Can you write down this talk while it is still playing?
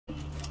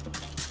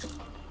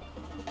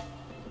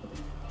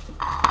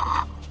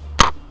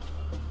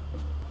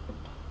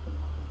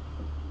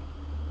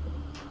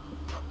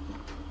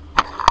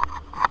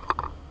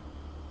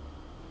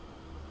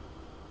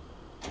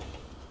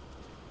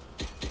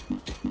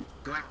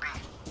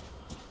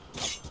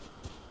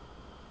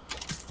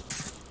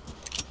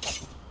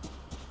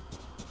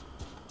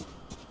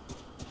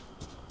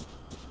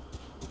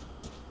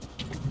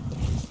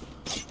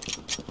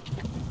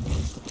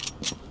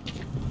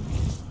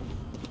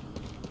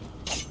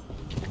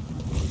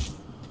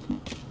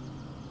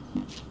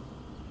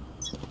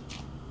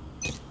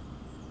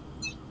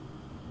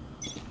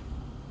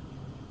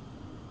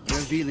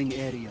Revealing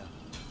area.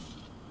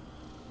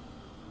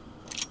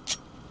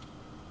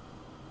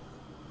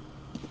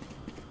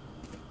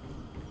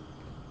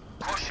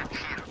 Caution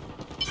here.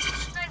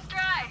 Nice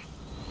try.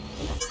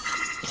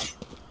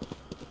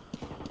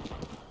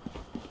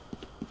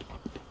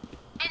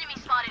 Enemy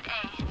spotted A.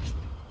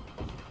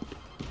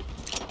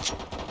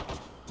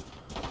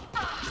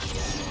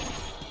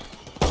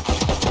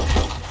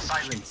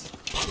 Silence.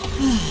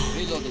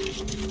 Reloading.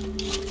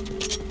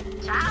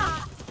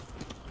 Ciao.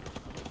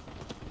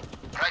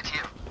 Right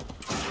here.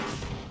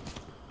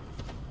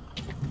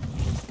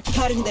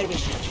 Cutting their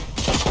vision.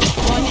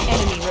 One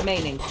enemy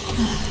remaining.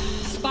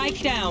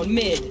 Spike down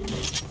mid.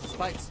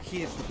 Spikes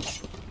here.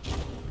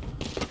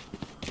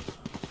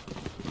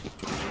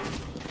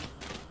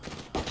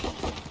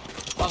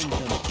 Found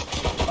them.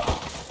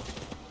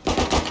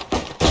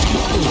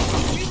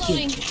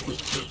 Reloading.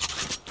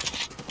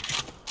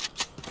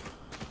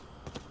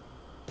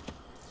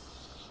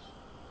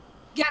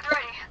 Get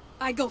ready.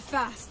 I go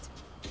fast.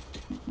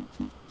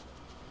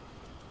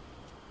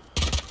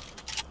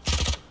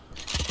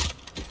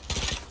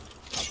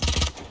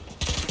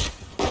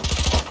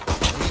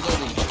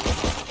 Reloading.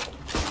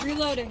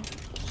 Reloading.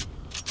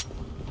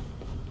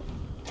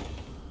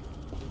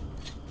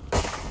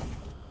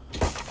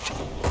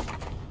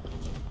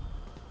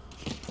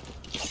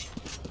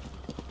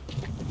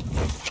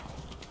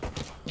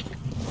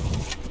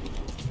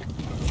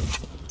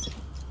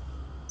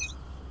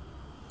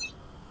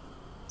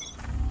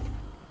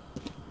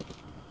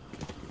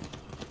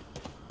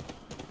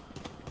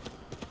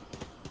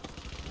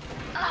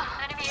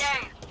 Enemy A.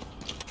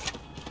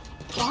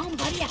 Bomb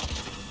buddy out.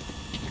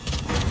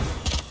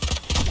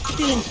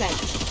 Still inside.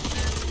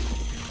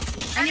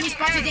 Enemy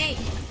spotted A.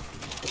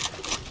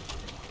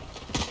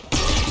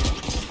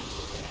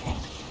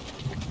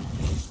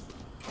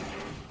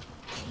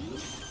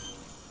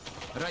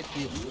 Right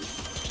here.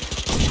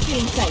 Still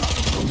inside.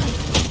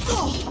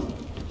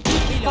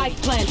 Spike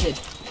planted.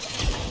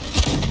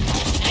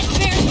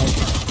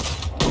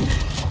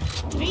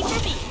 Wait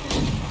for me.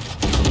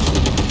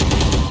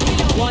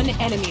 One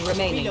enemy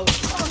remaining.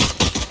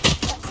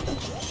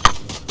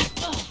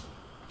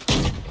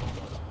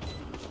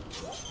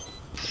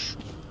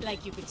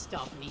 Like you could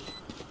stop me.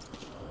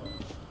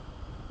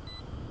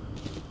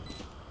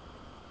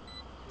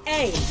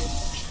 A.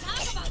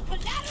 Talk about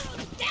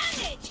collateral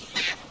damage.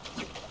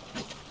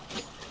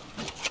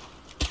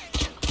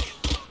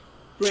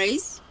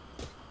 Raise?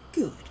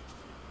 Good.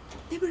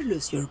 Never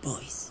lose your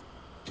voice.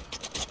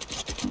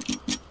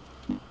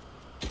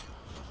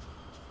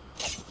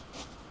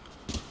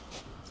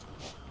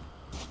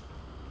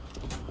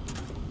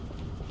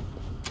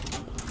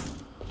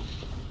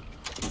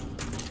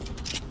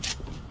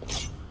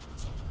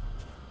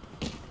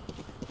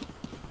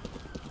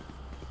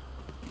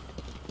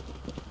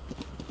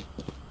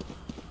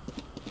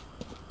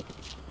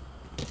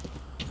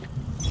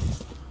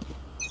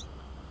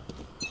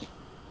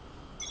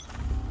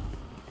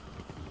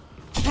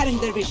 Cutting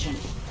their vision.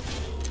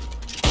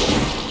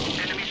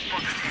 Enemy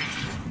spotted A.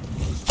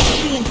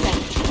 Still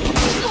inside.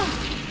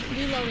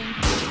 Reloading.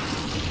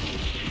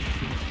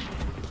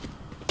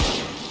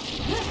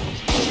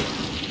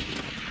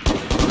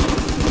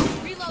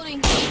 Reloading.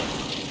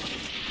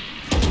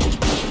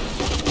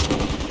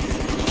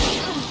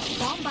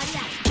 Bomb buddy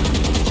out.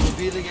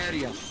 Revealing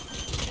area.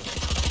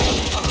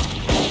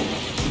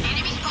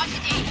 Enemy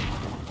spotted A.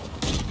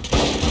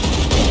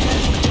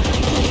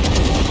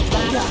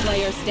 Last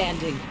player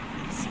standing.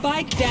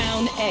 Spike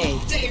down A.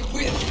 They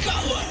will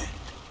cover.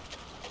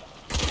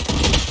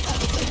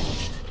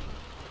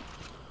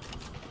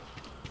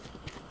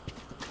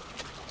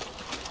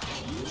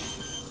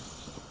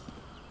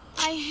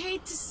 I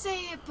hate to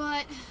say it,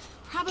 but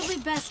probably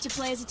best to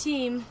play as a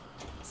team.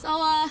 So,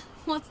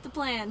 what's the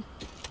plan?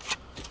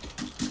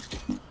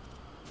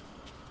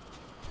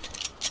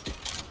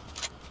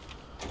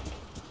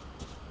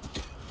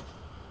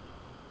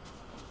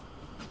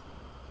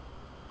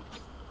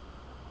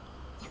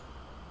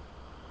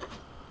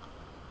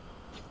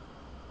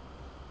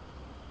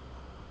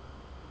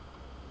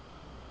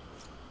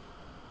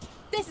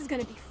 This is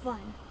gonna be fun.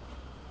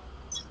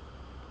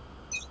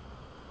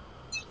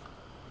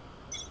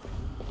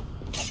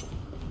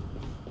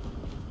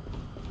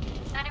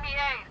 Enemy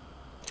A.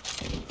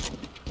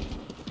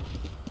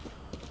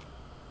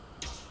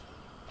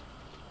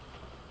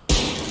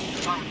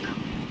 Found them.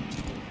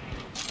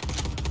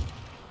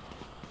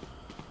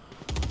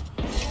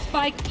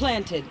 Spike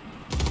planted.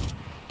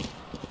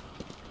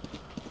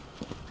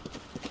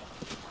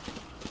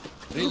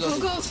 Reloading.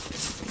 Go, go.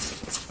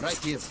 Right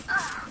here.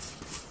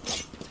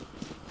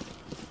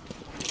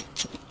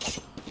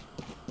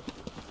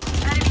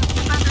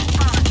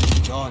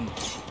 Gone.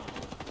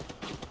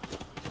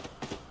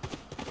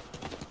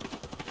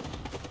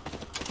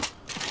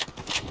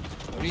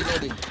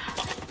 Reloading.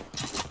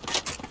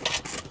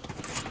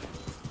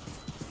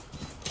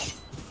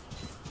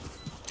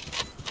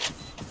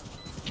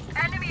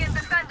 Enemy and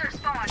defender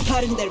spawn.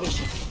 Cutting their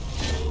vision.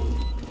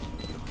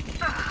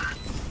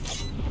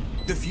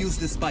 Defuse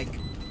the spike.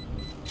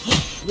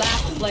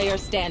 Last player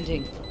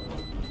standing.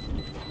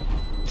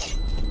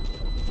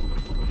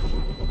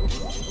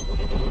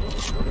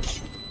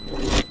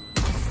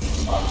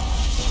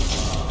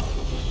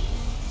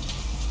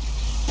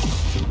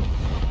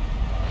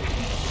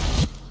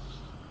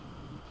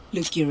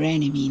 Look your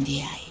enemy in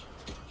the eye.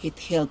 It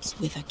helps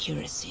with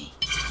accuracy.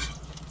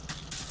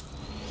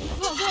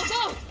 Go, go,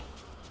 go!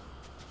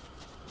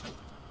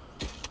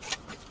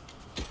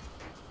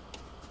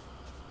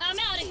 I'm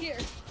out of here!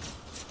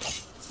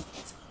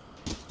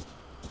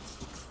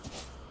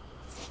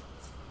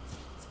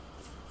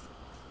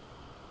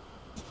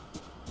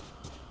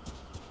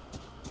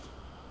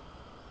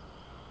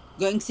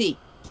 Going C.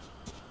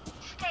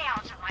 Stay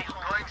out of my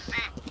home. Going C.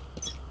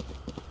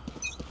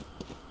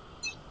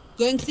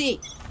 Going C.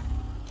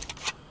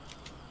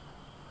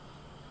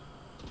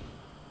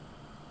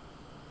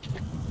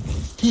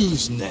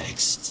 Who's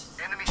next?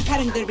 Enemy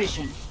Cutting their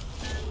vision.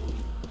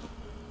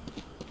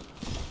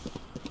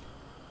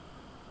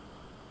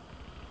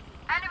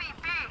 Enemy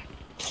B.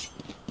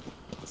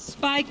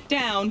 Spike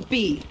down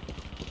B.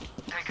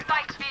 Take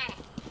Spike B.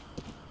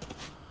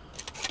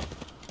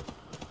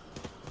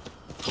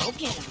 Go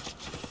get him.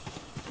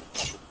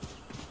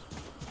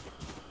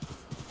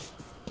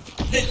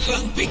 The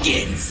hunt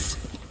begins.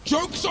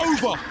 Joke's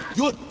over!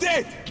 You're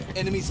dead!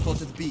 Enemy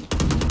spotted B.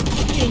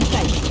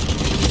 Inside.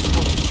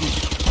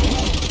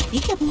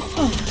 Peekaboo.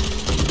 Oh.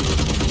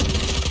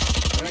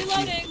 Right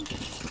Reloading!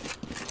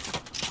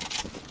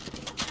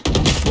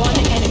 One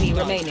enemy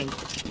remaining. here.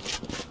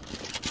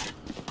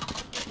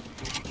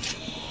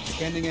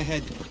 Scanning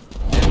ahead.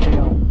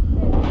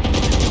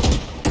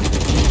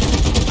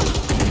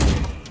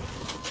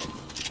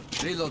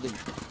 Reloading.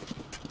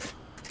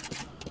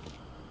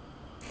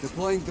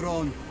 Deploying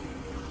drone.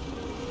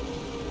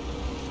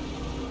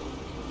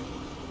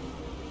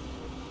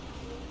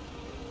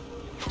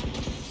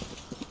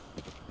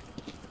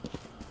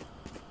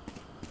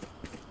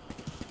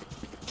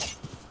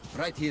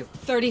 Right here.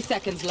 30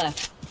 seconds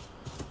left.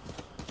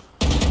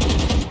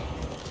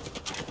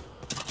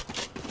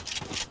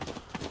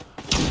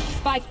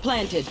 Spike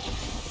planted.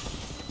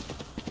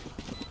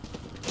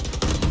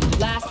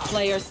 Last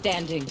player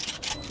standing.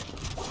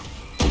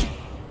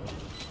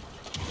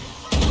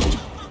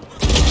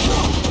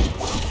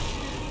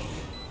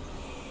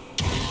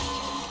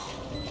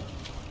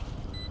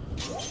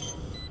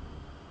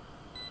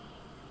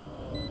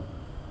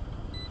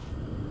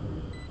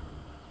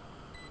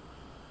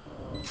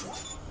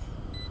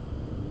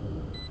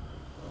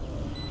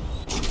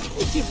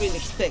 Did you really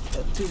expect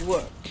that to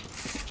work?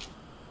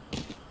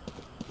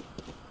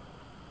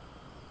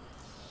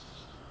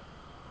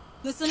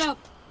 Listen up.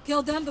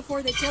 Kill them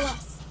before they kill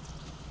us.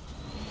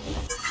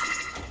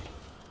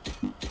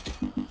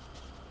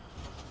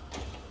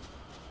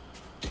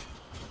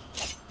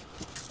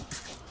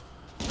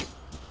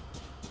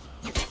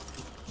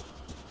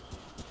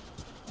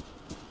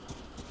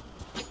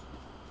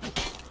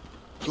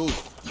 Good.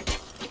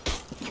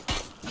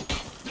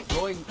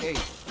 Going A.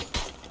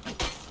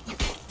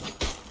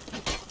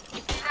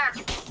 There.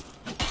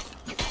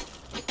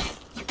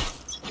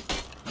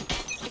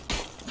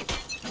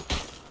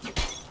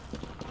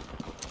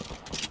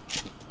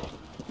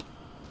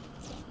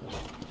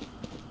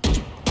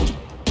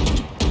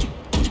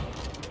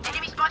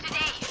 Enemy spotted A.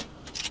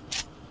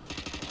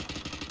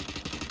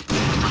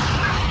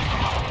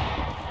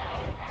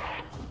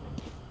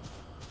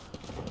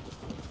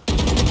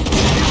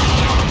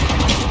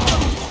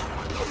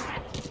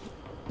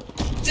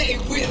 They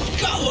will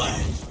cover.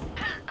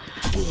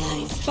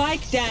 Lies.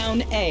 Spike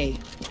down A.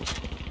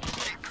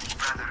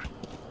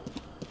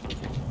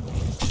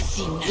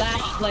 See nothing.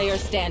 Last player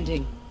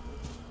standing.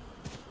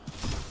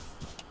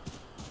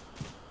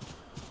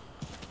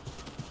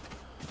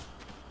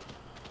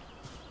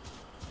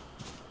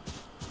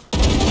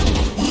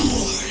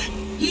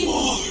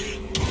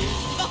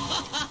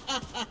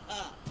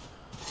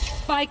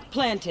 Spike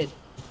planted.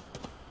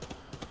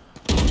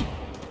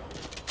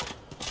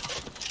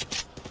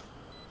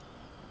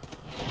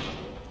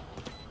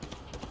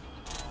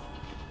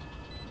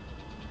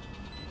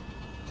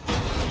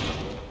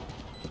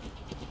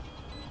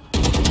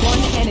 One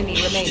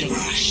enemy remaining.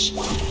 Rush.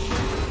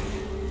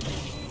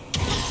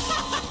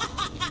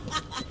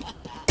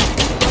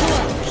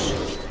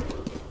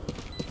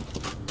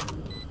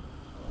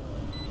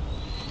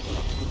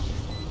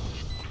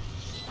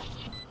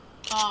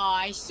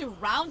 Oh,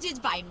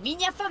 surrounded by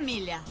minha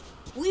família.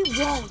 We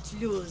won't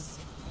lose.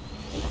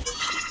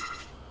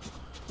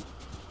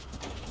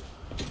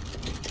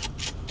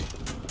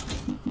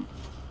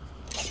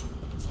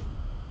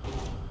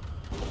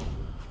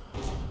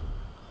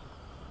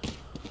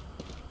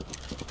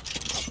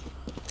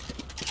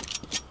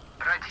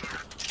 Right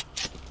here.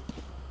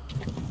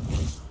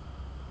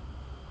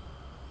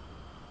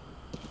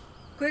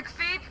 Quick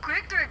feet,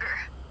 quick trigger.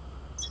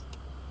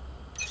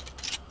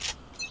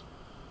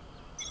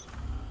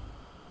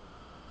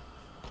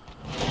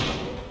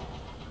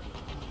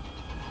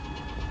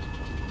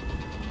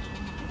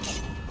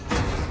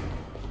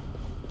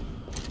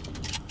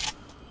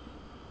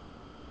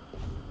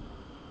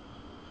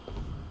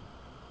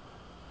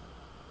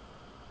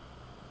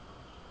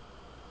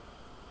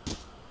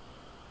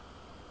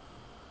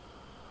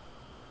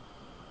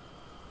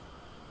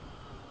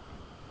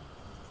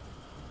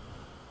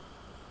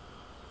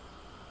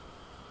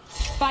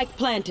 Spike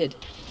planted.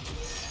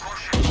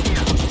 Motion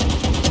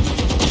here.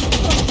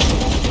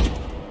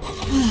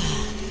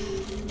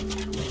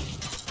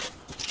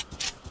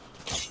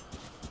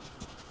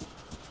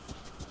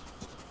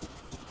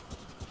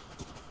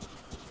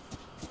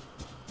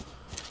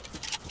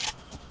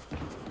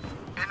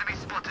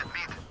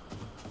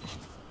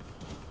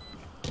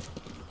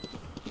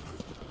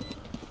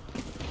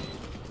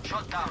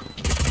 down.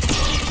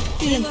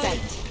 Still in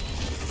sight.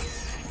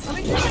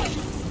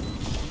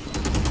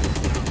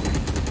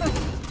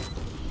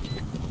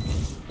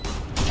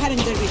 Cutting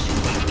their vision.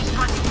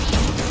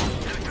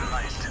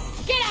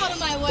 Neutralized. Get out of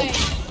my way!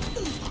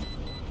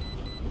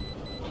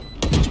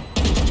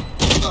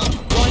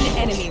 One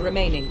enemy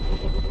remaining.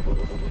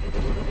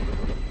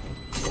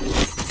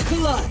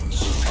 Clutch.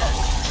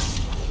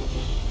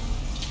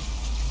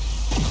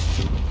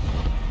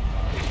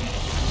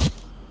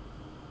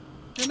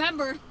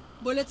 Remember,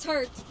 bullets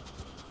hurt.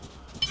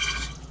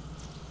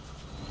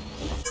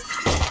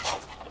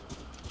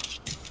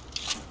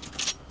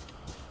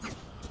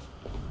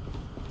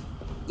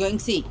 Going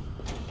C.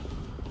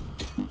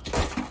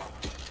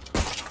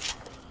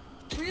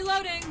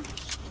 Reloading.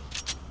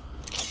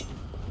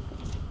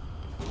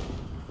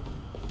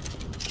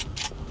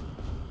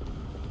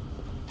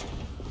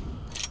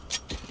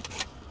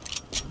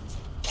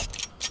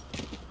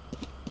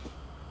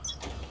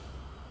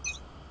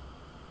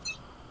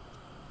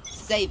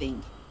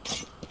 Saving.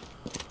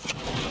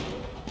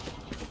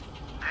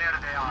 There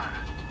they are.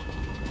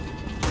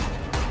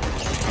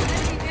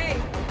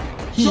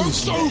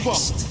 Joke's over!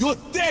 You're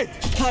dead!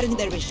 Cutting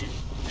their vision.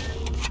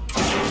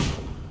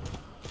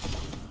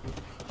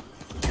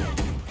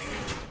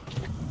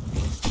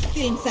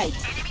 Still in sight.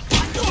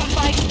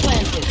 Spike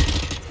planted.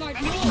 Smart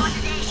move.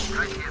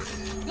 Right here.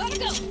 Gotta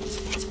go.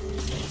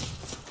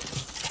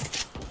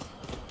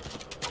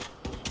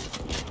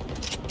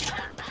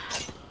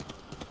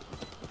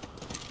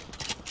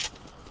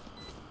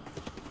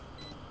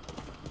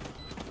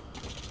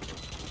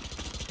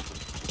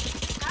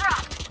 They're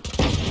up.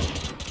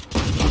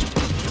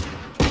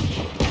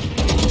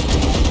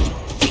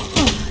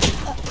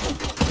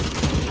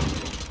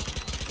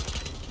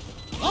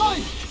 I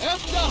am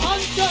the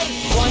hunter!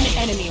 One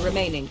enemy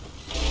remaining.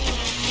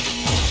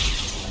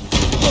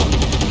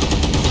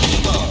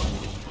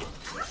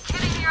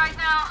 Kidding me right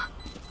now?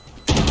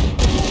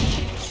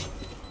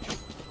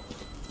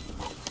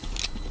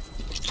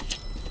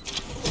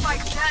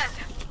 Spike's dead.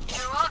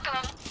 You're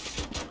welcome.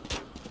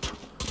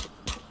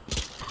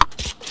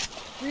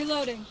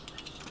 Reloading.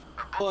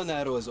 Bow and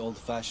arrow is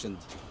old-fashioned,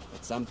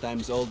 but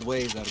sometimes old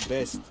ways are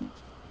best.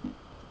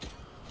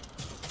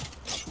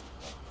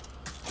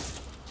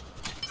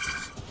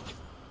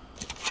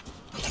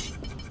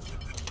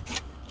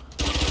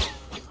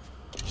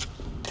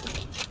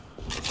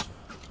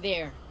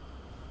 There.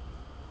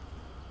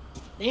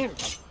 There.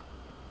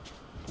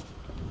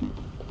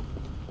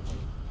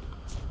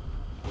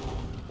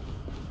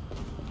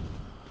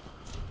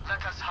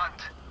 Let us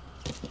hunt.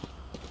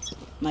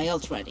 My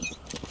ult ready.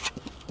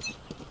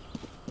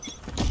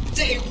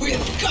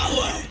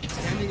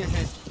 Scanning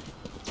ahead.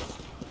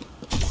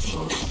 See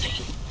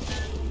nothing.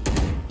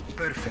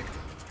 Perfect.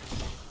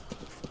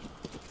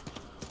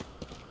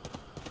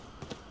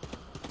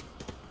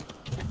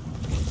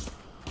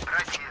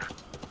 Right here.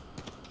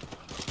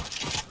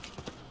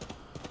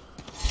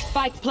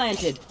 Spike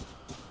planted.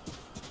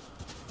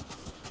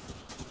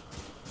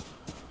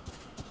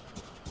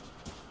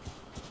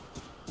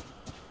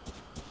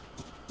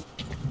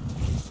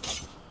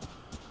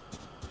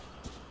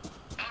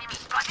 Enemy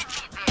spotted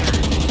me there.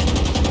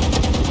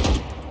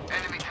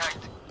 Enemy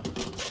tagged.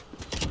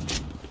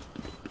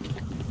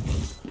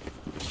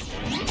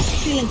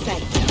 Still in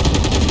sight.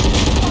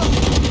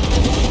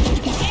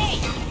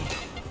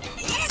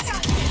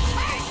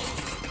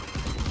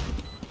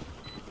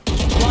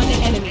 One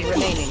enemy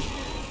remaining.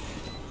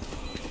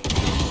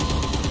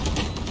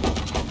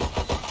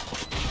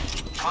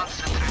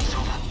 Concentrate,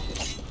 Sova.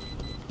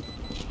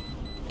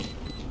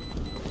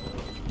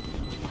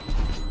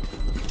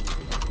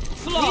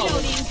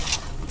 Flawless.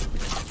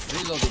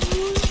 Reloading.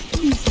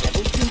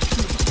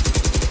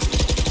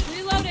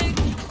 Reloading.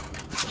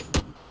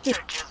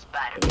 They're just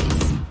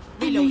batteries.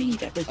 I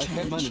need a I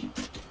have recharge. money.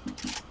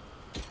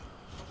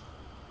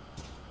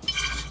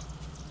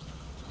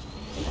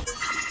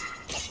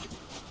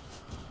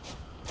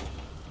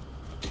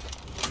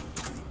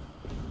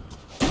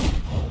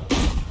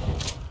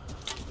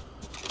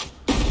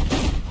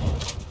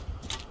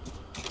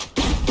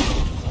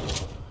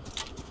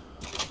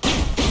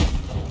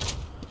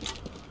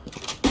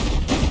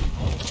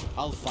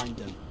 I'll find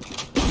them.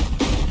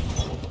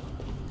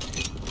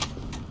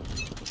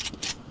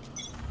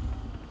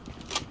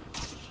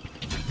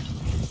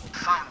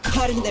 Found them.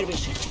 Cutting their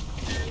vision.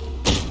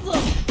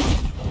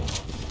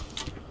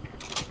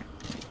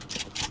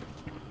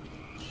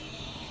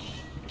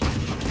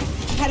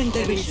 Cutting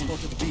their Enemy vision.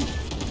 spotted B.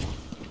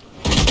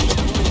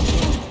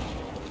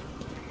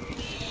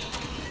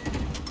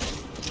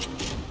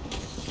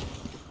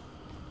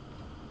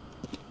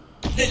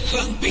 The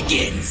hunt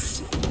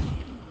begins.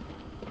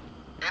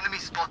 Enemy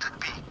spotted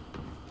B.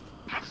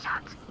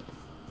 Headshot.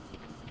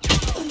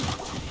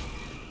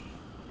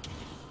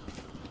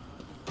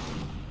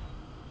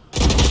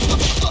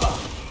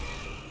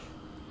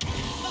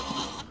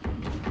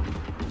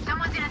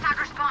 Someone's in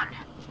attacker spawn.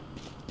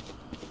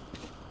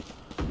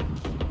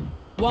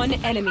 One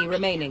enemy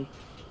remaining.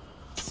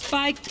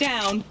 Spike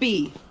down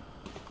B.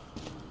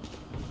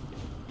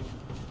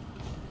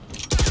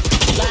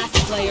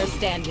 Last player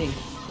standing.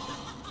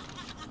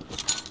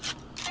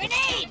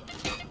 Grenade!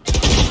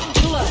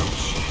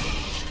 Clutch.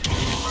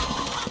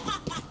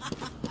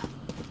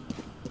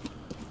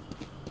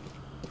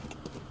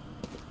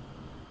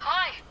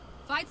 Hi!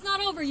 Fight's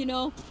not over, you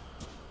know.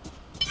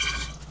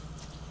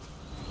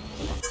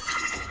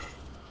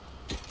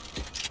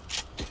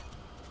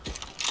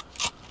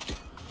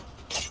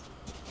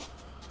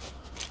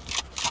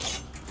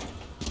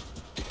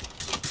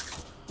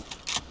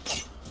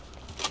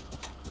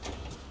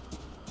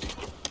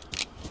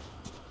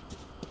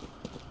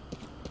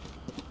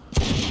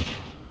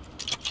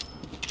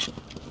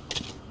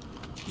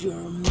 You're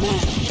mad.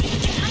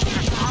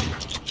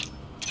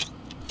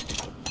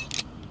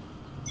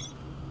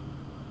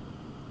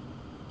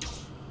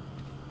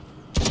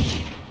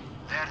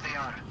 There they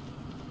are.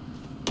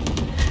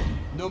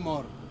 No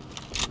more.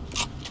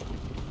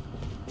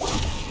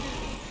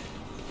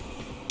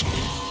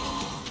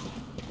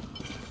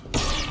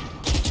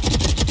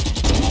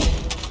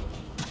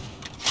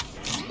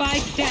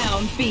 Spike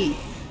down B.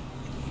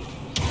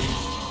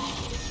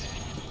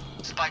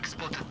 Spike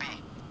spotted B.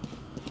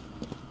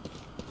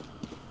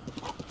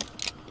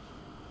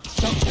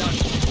 Shotgun.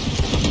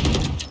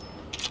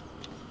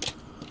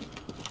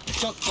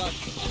 Shotgun.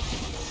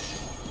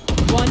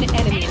 One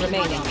enemy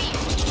remaining.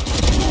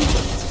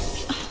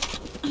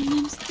 And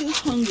I'm still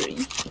hungry.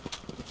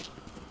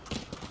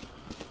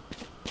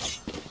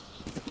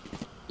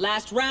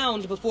 Last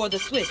round before the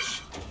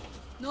switch.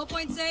 No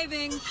point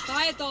saving.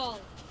 Buy it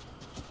all.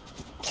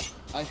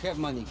 I have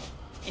money.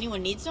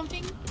 Anyone need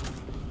something?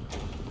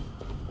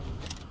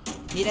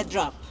 Need a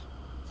drop.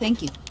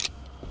 Thank you.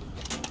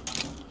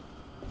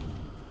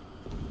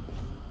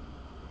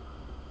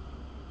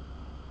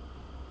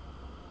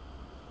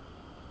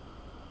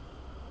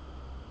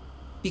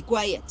 Be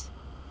quiet.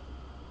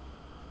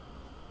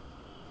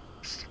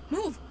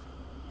 Move.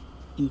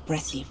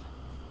 Impressive.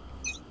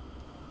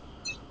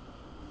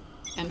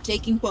 I'm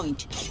taking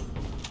point.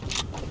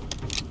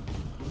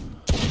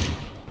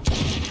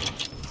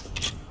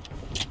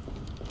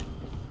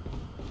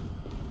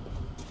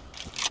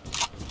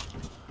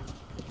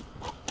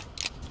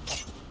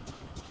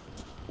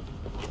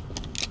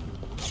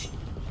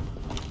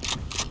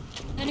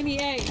 Enemy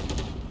A.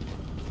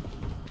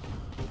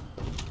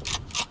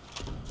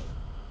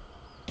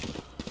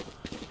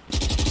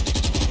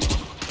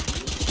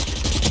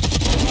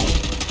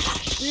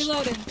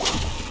 Reloading.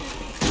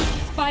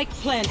 Spike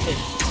planted.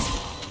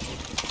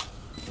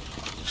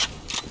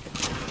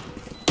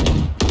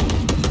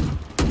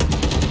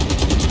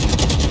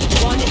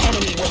 One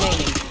enemy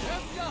remaining.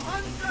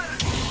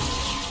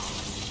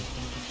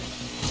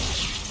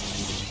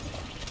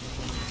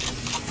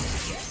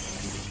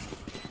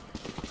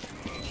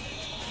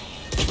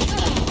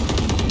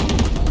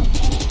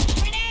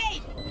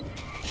 Grenade!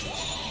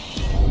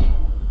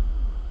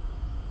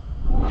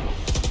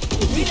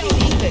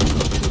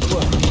 Good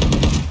work.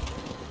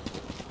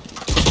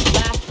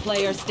 Last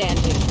player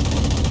standing.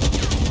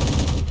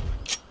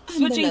 I'm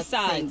Switching the last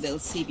thing sides. they'll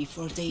see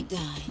before they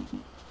die.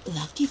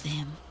 Lucky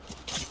them.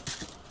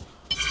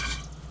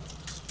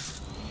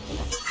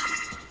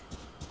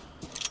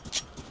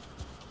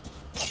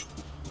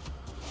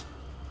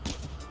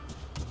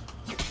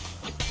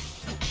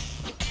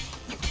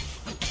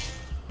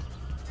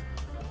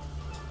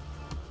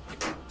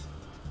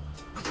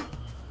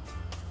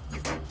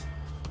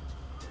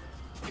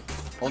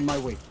 On my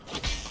way.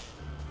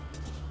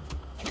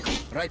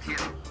 Right here.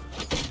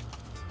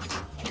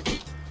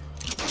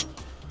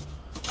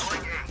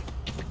 Going A.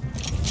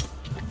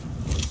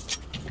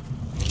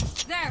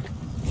 There.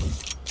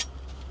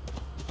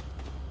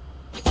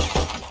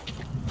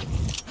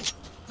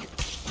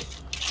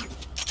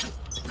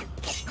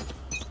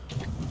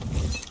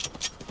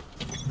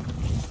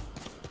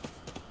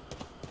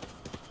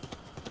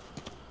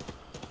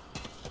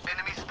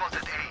 Enemy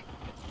spotted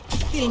A.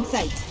 Still in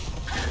sight.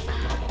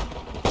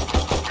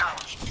 Down.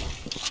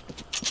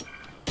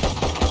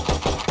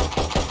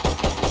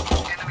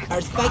 Enemy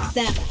Our spikes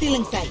down. Still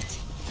in sight.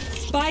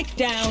 Spike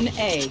down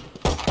A.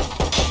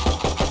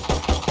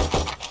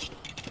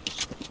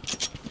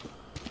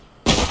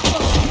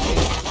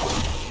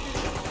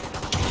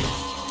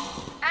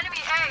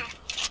 Enemy A.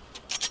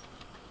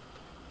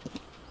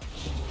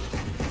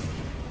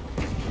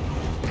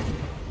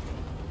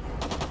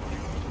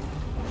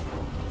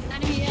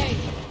 Enemy A.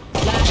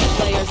 Last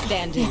player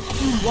standing.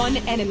 One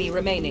enemy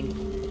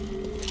remaining.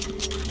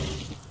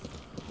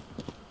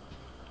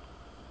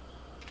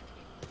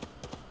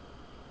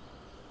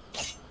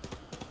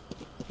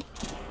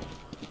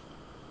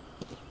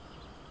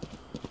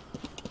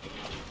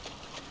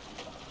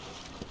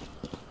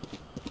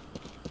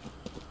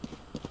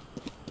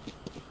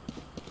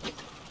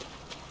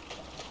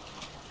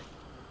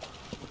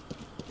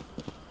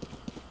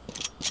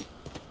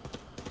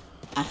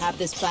 I have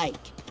the spike.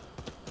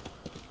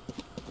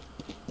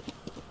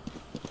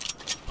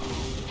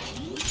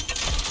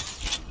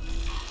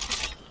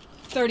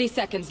 Thirty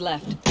seconds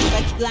left.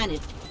 Spike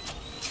planted.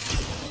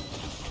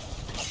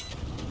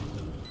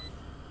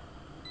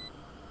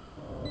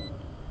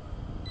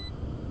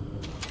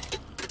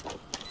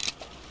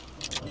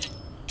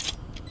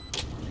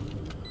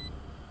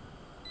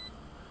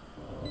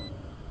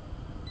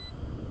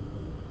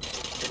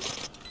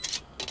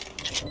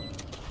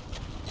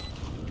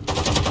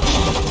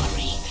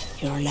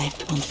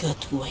 life won't go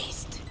to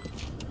waste.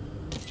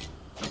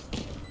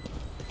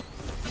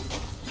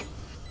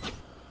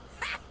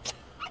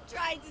 I'm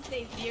trying to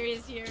stay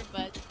serious here,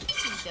 but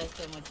this is just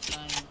so much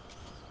fun.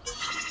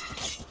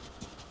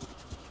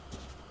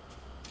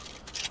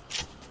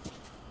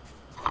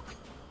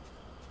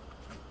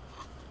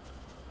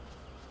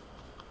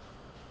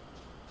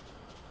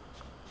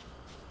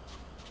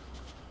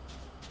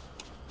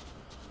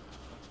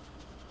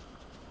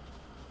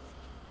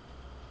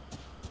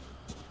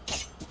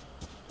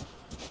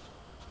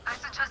 I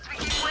suggest we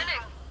keep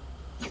winning.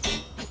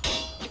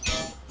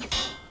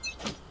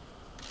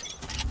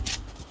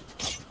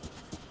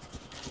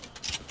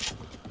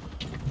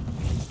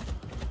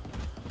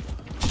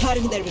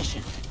 Cutting their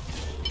vision.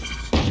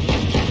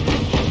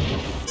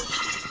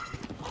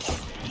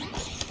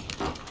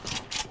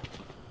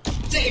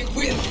 They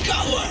will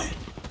cower!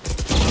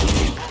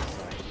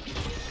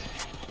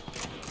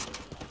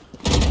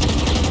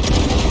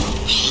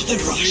 The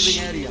rush.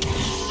 Revealing area.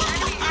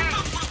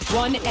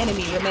 One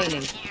enemy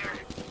remaining.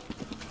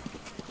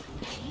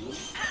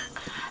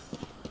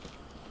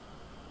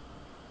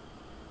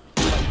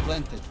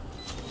 Planted.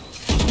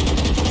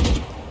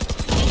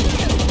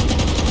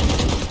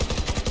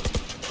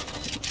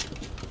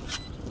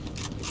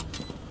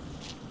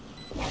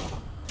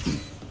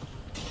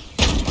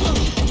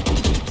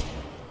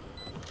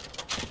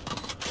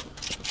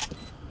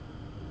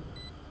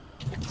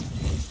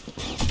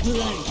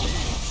 Blind.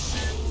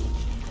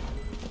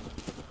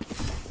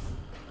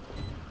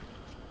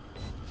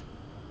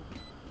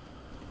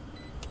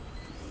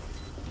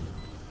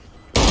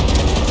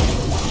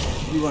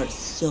 You are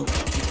so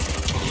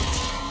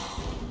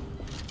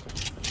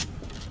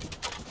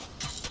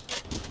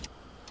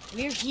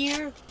We're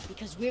here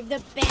because we're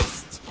the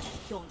best.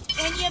 Don't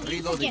any of you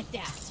Reloading. forget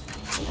that.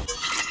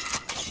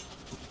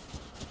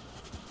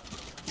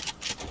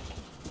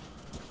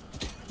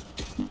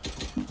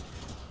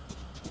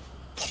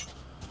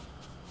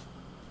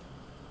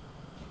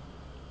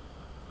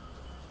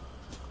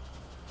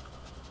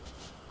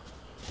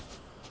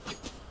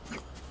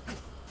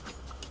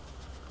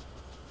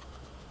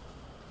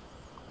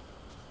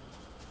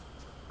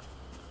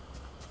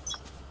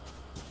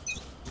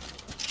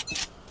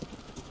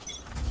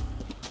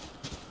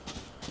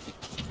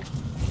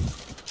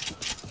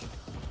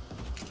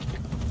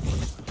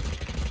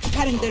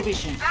 cutting their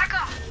vision. Back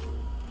up!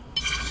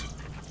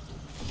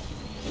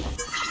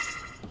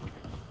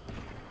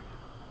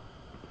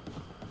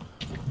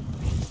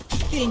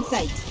 Still in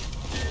sight.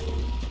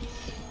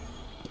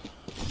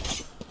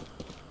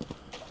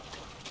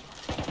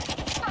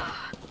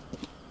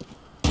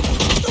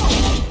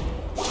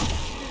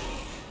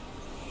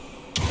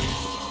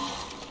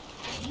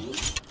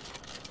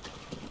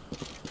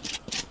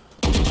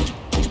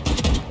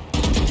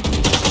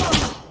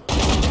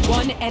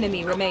 One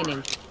enemy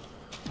remaining.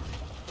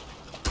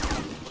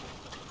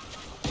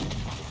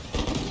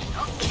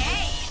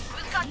 Okay,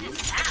 who's got this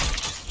now?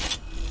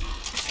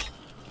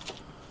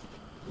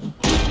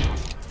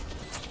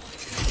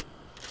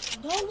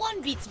 No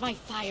one beats my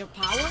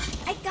firepower.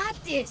 I got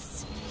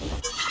this.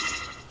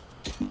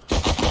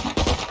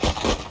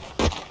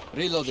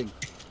 Reloading.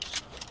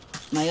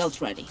 My ult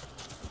ready.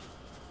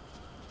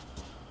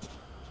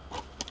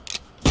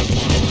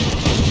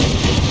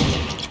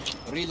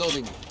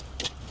 Reloading.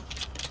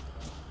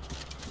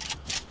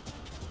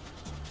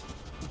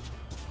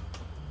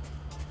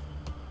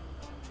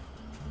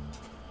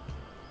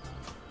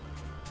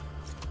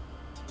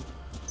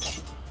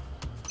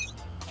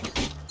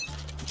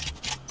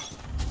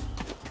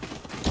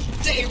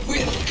 They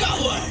will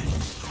cower!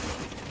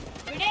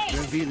 Grenade!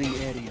 Revealing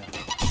area.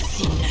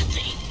 See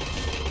nothing.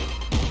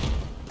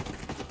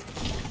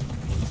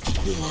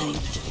 Blind.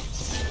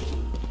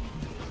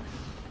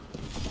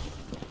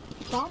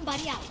 Bomb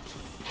buddy out.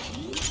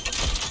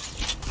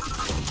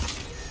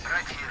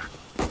 Right here.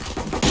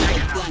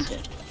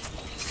 Planted.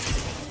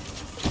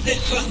 The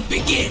hunt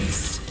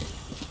begins!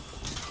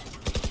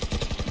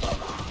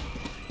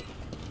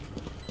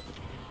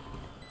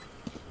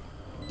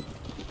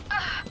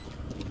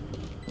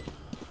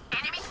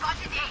 Enemy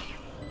spotted A.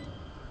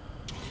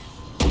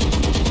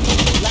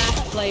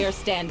 Last player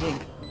standing.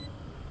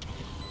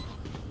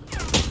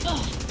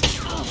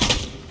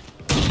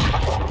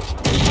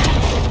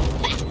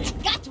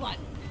 Got one.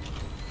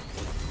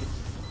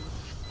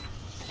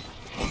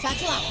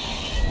 Satchel out.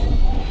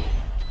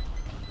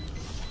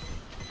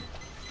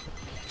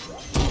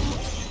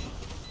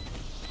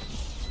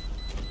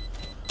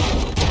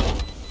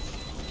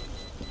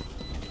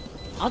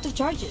 Out of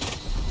charges.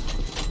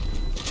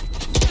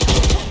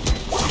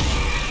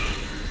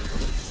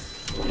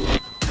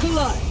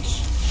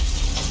 Clutch!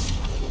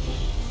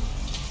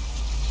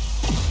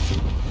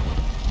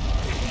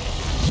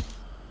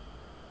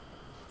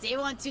 They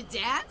want to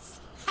dance?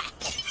 Ha!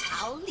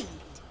 I'll lead.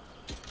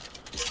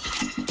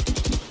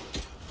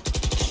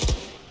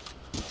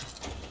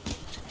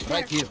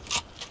 Right here.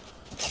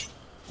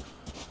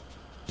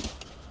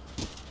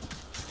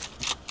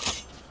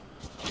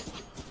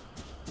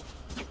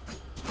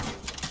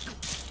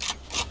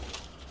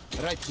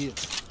 Right here.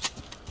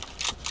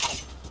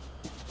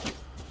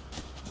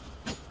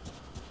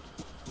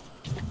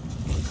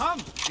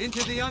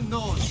 Into the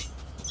unknown.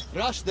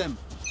 Rush them.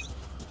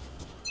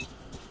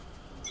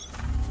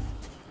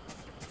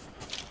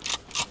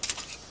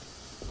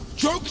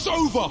 Joke's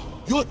over!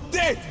 You're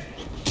dead!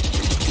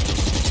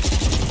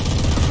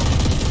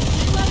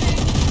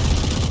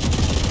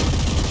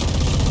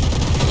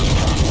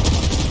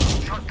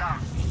 Shot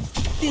down.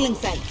 Stealing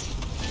sight.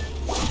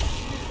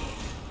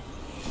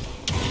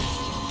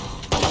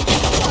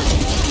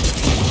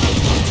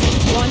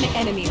 One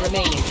enemy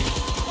remaining.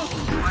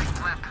 Spike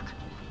planted.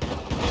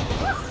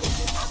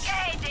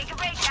 Okay, take a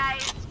break,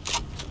 guys.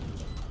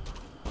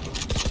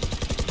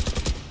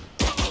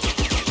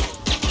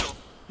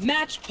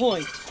 Match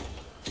point.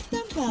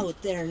 Stamp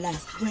out their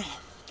last breath.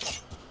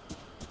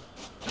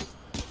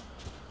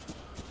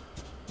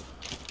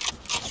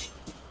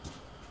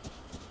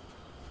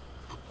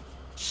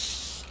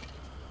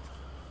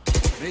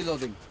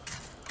 Reloading.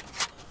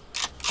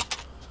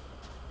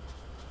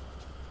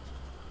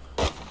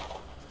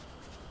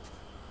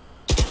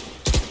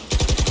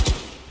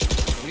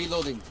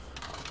 Reloading.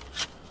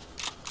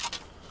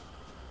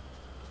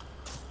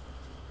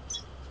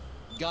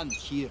 Gun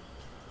here.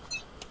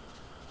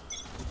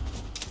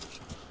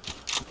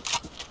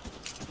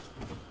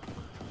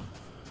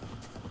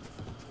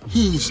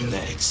 Who's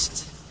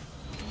next?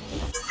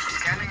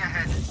 Scanning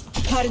ahead.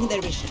 Cutting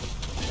their vision.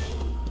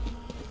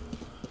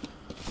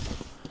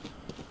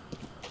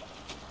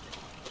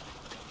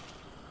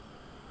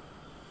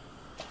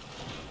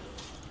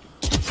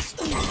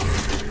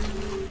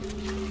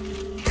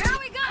 Here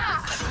we go.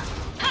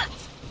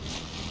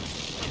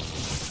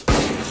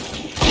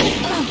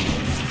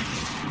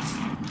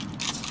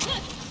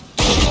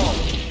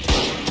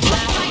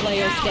 Last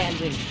player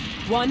standing.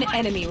 One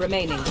enemy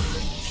remaining.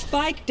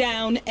 Spike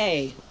down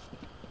A.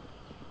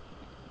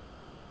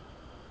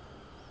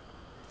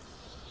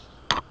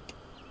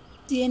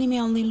 The enemy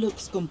only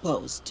looks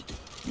composed.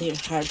 Their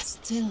hearts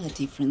tell a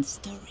different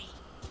story.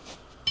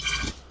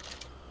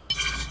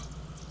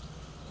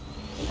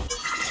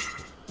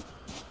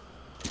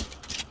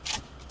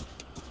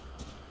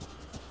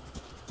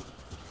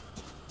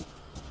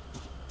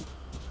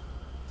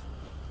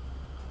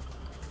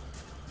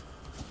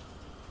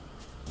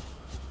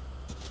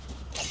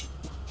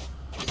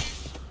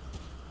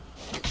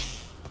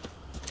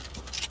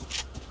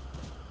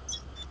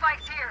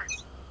 Spike's here.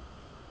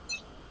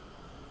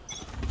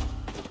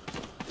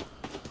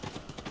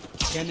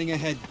 Scanning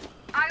ahead.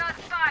 I got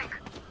Spike.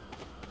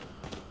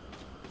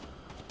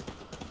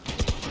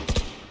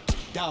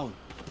 Down.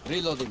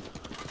 Reloading.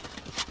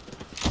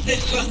 The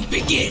hunt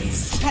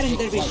begins. Cutting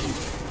their vision.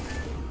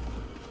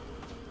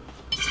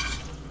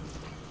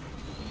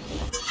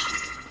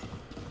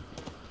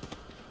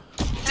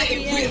 They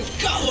will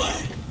cover.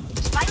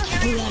 Spike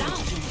carrier.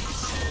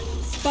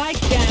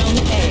 Spike down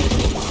A.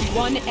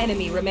 One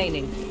enemy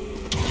remaining.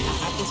 I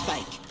have the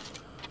spike.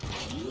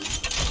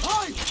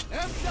 I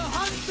am the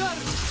hunter!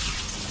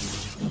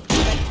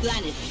 Spike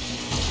planted.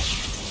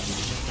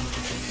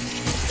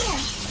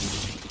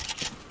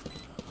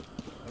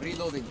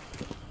 Reloading.